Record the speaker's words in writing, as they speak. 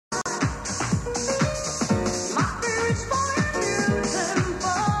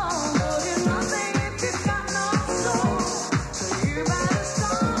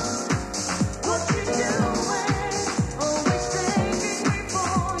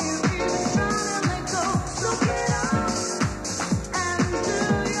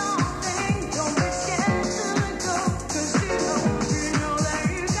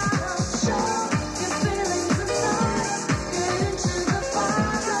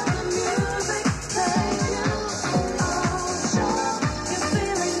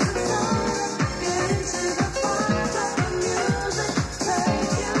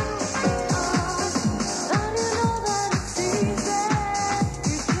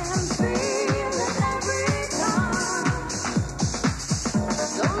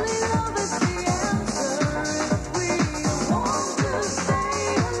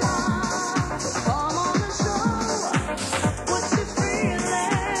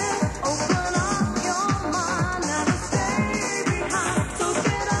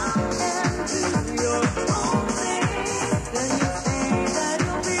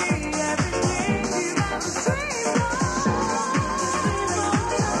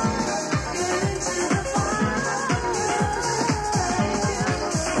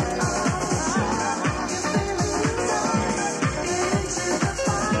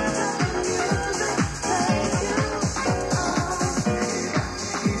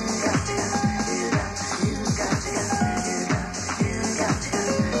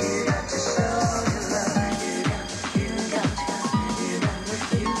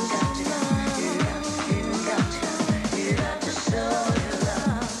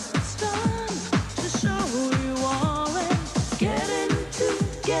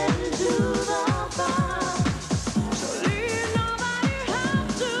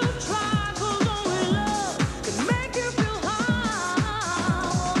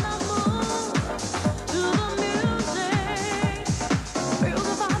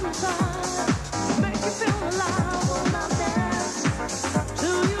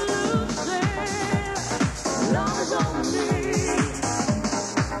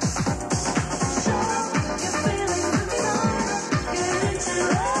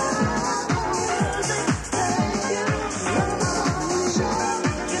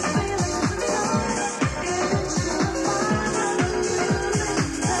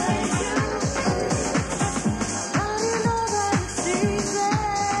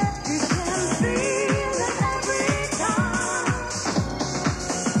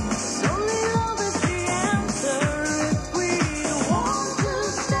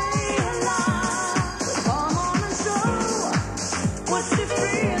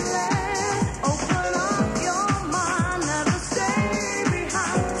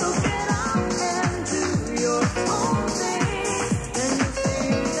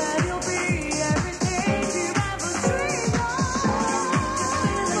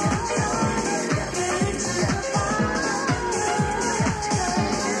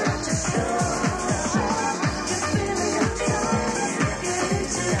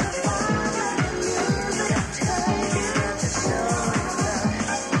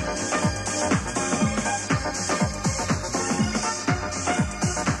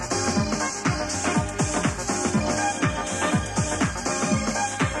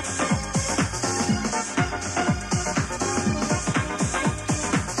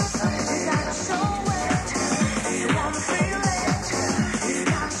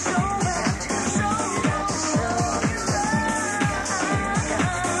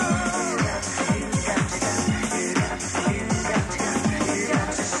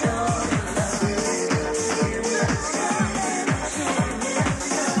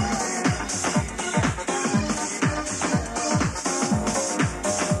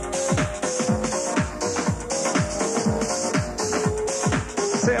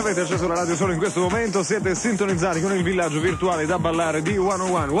avete acceso alla radio solo in questo momento, siete sintonizzati con il villaggio virtuale da ballare di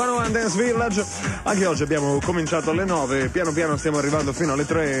 101 Dance Village. Anche oggi abbiamo cominciato alle 9, piano piano stiamo arrivando fino alle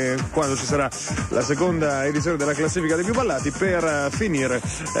 3, quando ci sarà la seconda edizione della classifica dei più ballati, per finire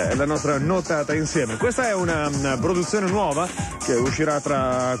la nostra notata insieme. Questa è una produzione nuova che uscirà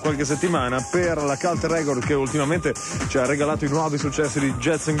tra qualche settimana per la Cult Record, che ultimamente ci ha regalato i nuovi successi di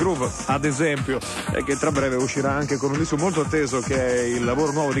Jazz and Groove, ad esempio, e che tra breve uscirà anche con un disco molto atteso che è il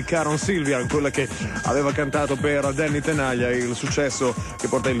lavoro nuovo di Caron Sylvian, quella che aveva cantato per Danny Tenaglia il successo che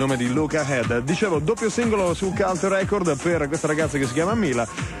porta il nome di Look Ahead. Dicevo, doppio singolo su Cult Record per questa ragazza che si chiama Mila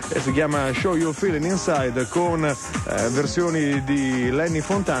e si chiama Show You Feeling Inside, con versioni di Lenny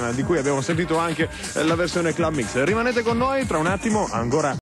Fontana, di cui abbiamo sentito anche la versione Club Mix. Rimanete con noi, tra un attimo ancora